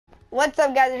What's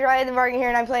up, guys? It's Ryan the Bargain here,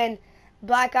 and I'm playing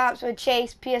Black Ops with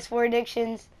Chase, PS4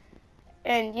 Addictions.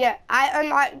 And yeah, I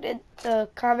unlocked the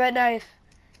combat knife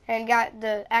and got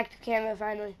the active camo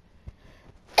finally.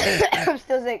 I'm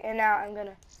still sick, and now I'm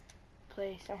gonna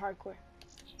play some hardcore.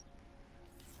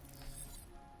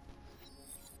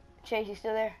 Chase, you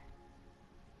still there?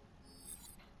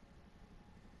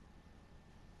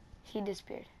 He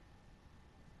disappeared.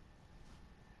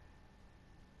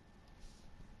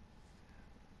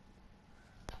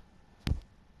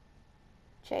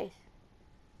 Chase.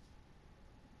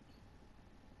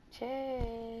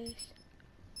 Chase.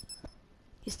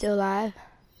 You still alive?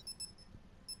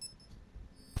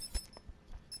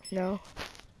 No.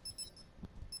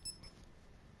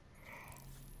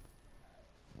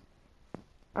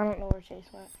 I don't know where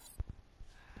Chase went.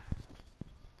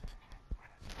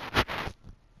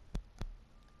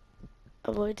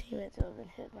 Avoid teammates who have been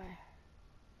hit by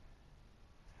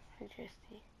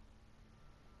electricity.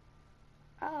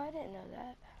 Oh, I didn't know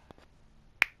that.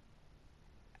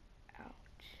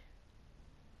 Ouch.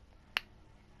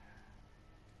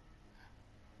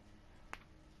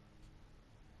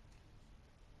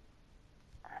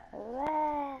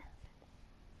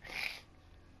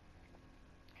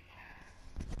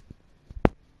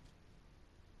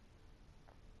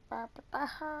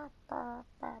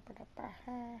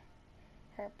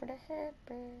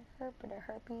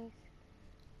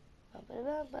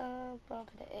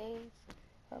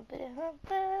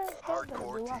 Herpes.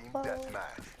 Hardcore team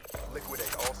deathmatch.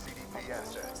 Liquidate all CDP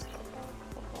assets.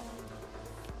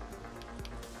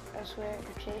 I swear,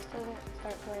 if Chase doesn't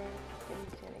start playing, then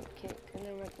he's gonna get kicked. And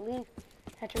then we're gonna leave,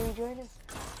 have to rejoin him,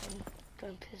 and it's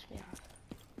gonna piss me off.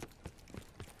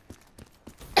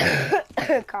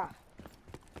 Cough.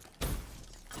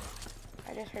 I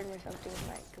just heard myself doing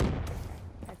like,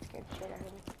 that scared the shit out of me.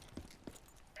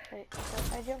 Wait, so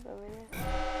if I jump over there,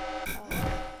 oh, I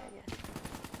guess.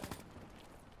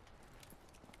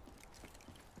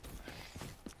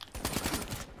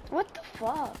 What the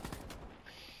fuck?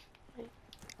 Wait,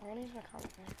 I wanna use my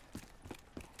comment knife.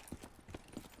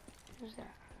 Who's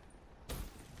that?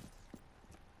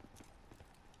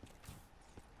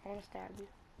 I wanna stab you.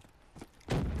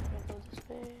 I'm gonna go this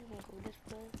way, I'm gonna go this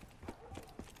way.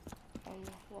 I'm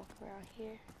gonna walk around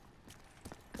here,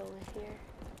 go in here,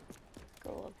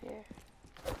 go up here,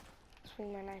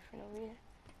 swing my knife in over here,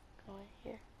 go in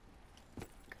here,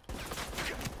 go.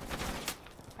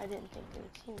 I didn't think they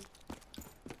would see me,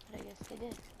 but I guess they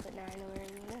did. But now I know where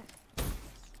everyone is.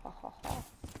 Ha ha ha.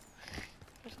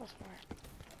 You're so smart.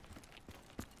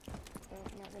 No,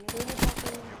 I'm not gonna do this.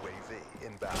 UAV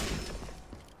inbound.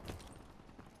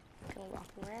 Gonna walk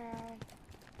around.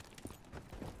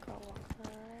 Gonna walk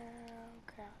around.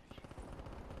 Crouch.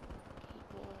 Keep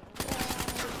going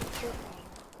around.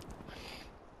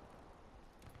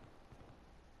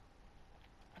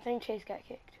 I think Chase got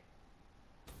kicked.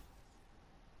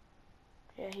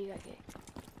 Yeah, he got kicked.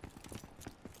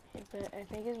 Yeah, but I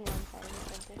think his mom caught him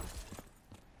or something.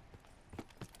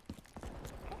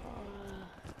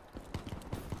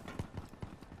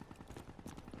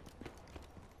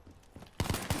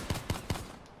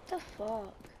 What the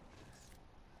fuck?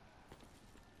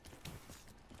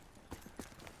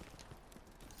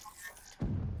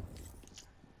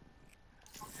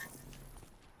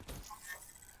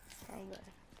 I'm good.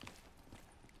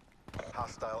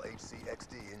 Hostile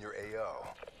HCXD in your AO.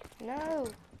 No.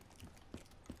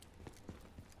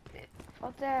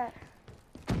 Fuck that.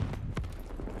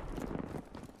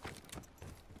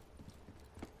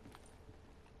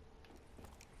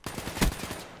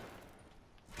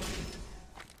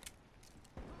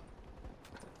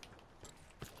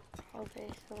 Okay,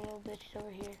 so little bitch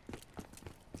over here.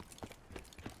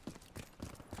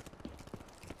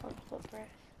 Hold the foot press.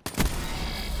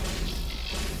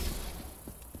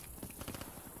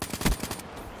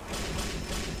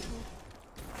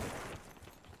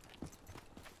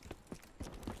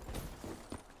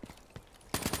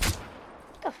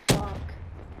 What the fuck?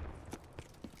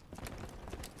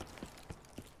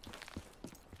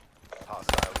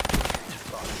 Hostile UAV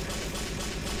spotted.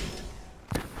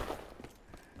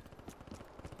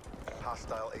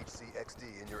 Hostile HCXD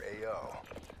in your AO.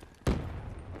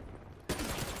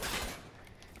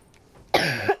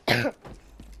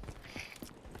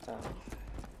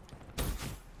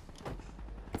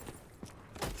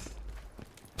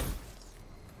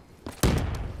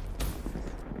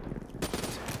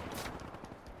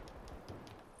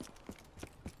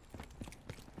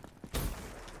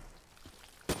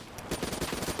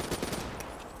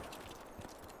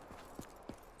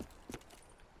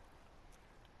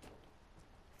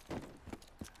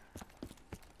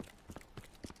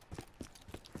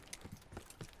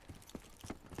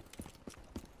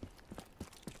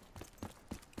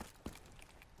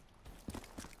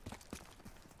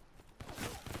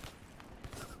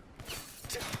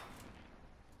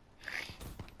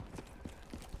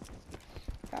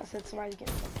 said somebody's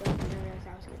getting fucked up, and then I realized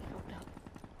I was getting fucked up.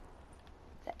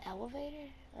 The elevator?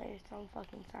 Like some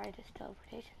fucking scientist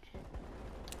teleportation shit.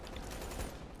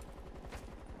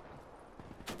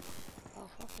 Oh,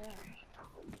 fuck that.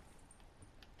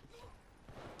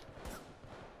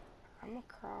 I'm gonna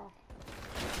crawl.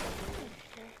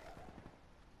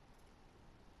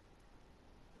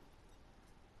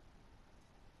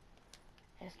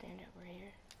 And stand up right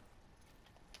here.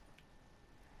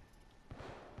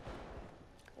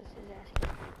 Cause his ass can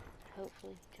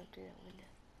hopefully jump through that window.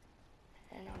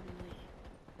 And I'll be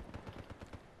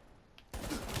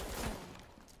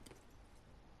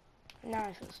waiting. Now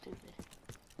I feel stupid.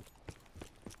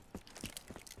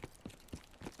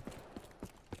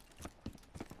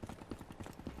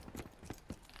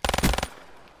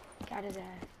 Got his ass.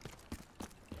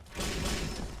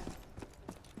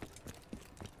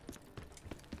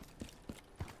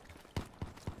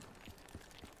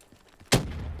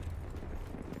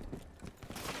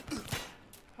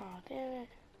 Oh, damn it.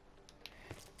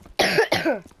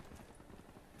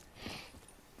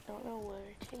 Don't know where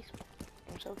it takes me.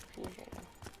 I'm so confused right now.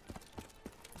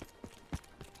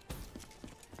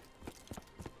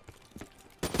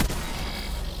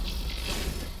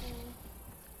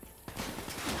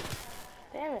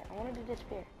 Damn it, I wanted to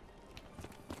disappear.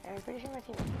 And I'm pretty sure my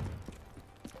team.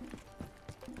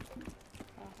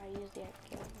 Oh, I used the X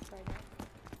kill before I died.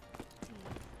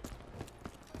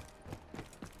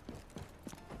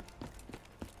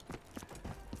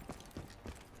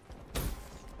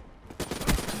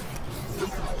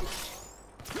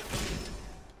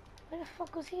 Where the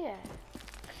fuck was he at?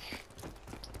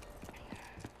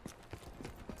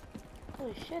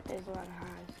 Holy shit, there's a lot of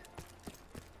highs.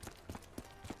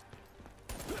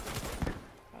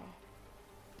 Oh.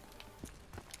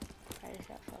 I just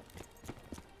got fucked.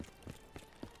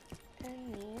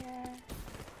 And yeah.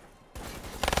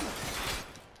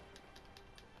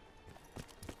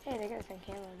 Hey, they got the same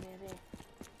camera as me, I think.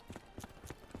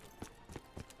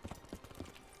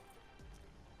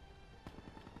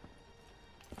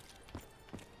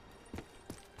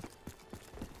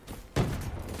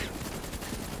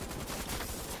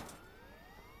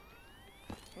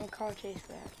 Car chase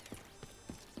back.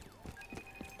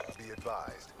 Be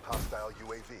advised, hostile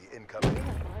UAV incoming.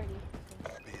 Yeah, already.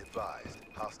 Be advised,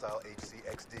 hostile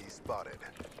HCXD spotted.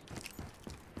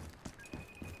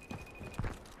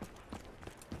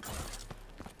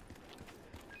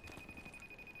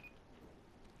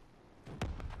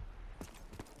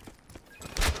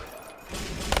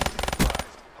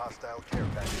 Hostile care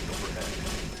package overhead.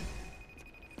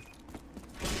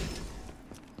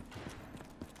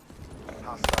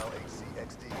 Hostile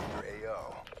HCXD in your AO.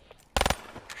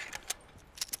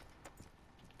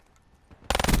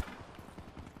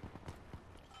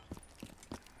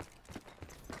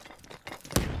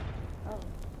 Oh.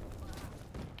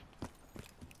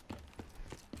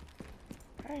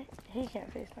 Alright, he can't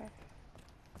FaceTime.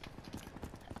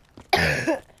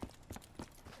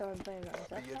 So I'm playing by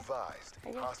myself. Be advised,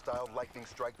 hostile lightning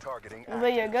strike targeting active.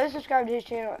 But yeah, go subscribe to his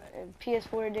channel,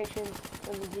 PS4 Addiction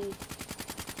with a Z.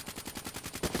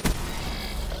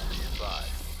 Be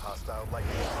advised, hostile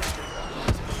lightning strike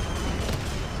active.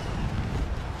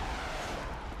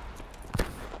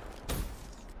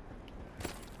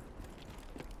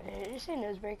 Did you say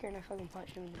nosebreaker and I fucking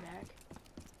punched him in the back?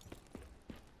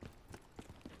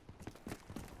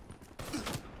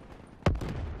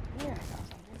 Yeah, I saw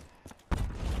something.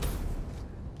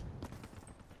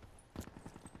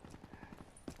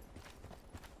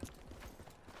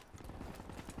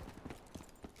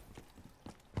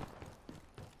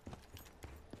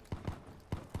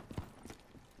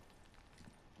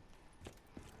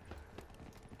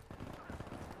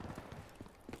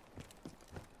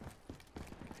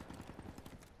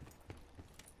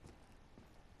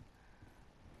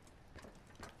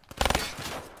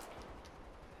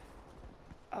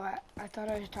 Oh, I thought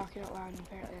I was talking out loud and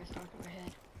apparently I was talking in my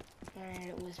head. And I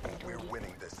ended up whispering to We're you.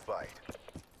 winning this fight.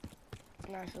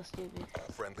 Now I feel stupid.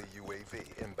 Friendly UAV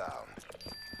inbound.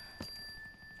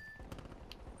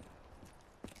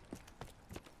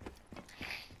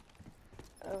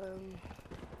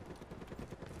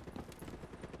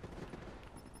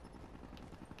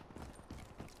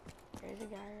 There's a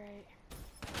guy right.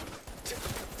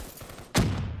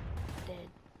 Dead.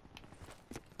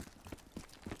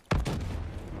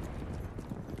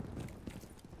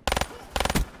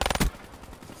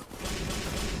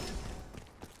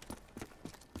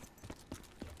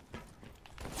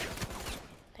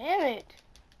 Damn it!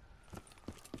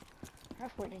 I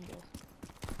have 14 kills.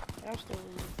 And I'm still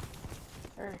losing.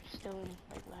 Or still in,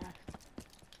 like, last.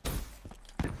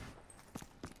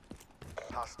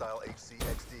 Hostile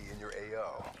HCXD in your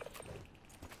AO.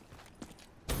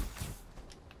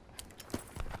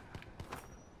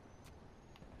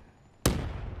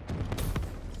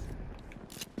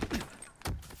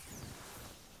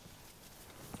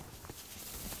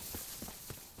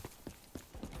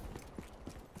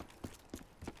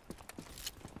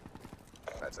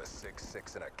 That's a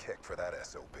 6-6 and a kick for that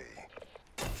SOB.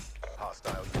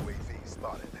 Hostile UAV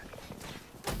spotted.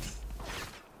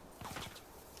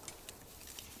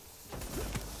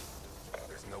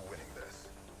 There's no winning this.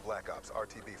 Black Ops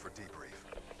RTB for debrief.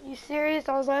 You serious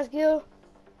on his last kill?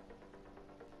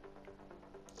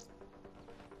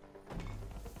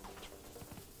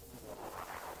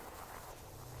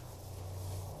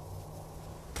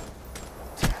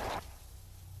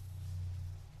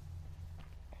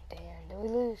 Damn, did we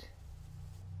lose?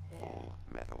 Yeah.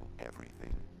 Metal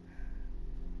everything.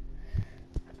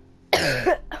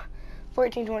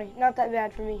 14-20, not that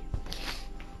bad for me.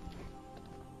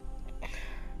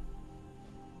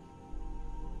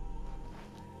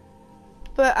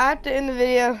 But I have to end the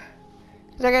video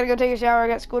because I gotta go take a shower. I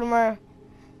got school tomorrow.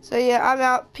 So yeah, I'm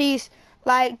out. Peace.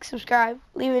 Like, subscribe.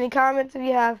 Leave any comments if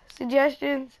you have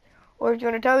suggestions, or if you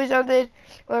want to tell me something,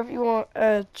 or if you want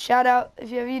a shout out if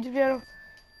you have a YouTube channel.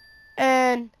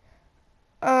 And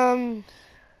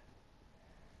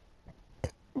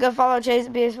go follow Chase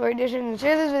at PS4 Edition and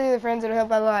share this video with your friends. It'll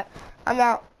help out a lot. I'm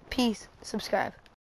out. Peace. Subscribe.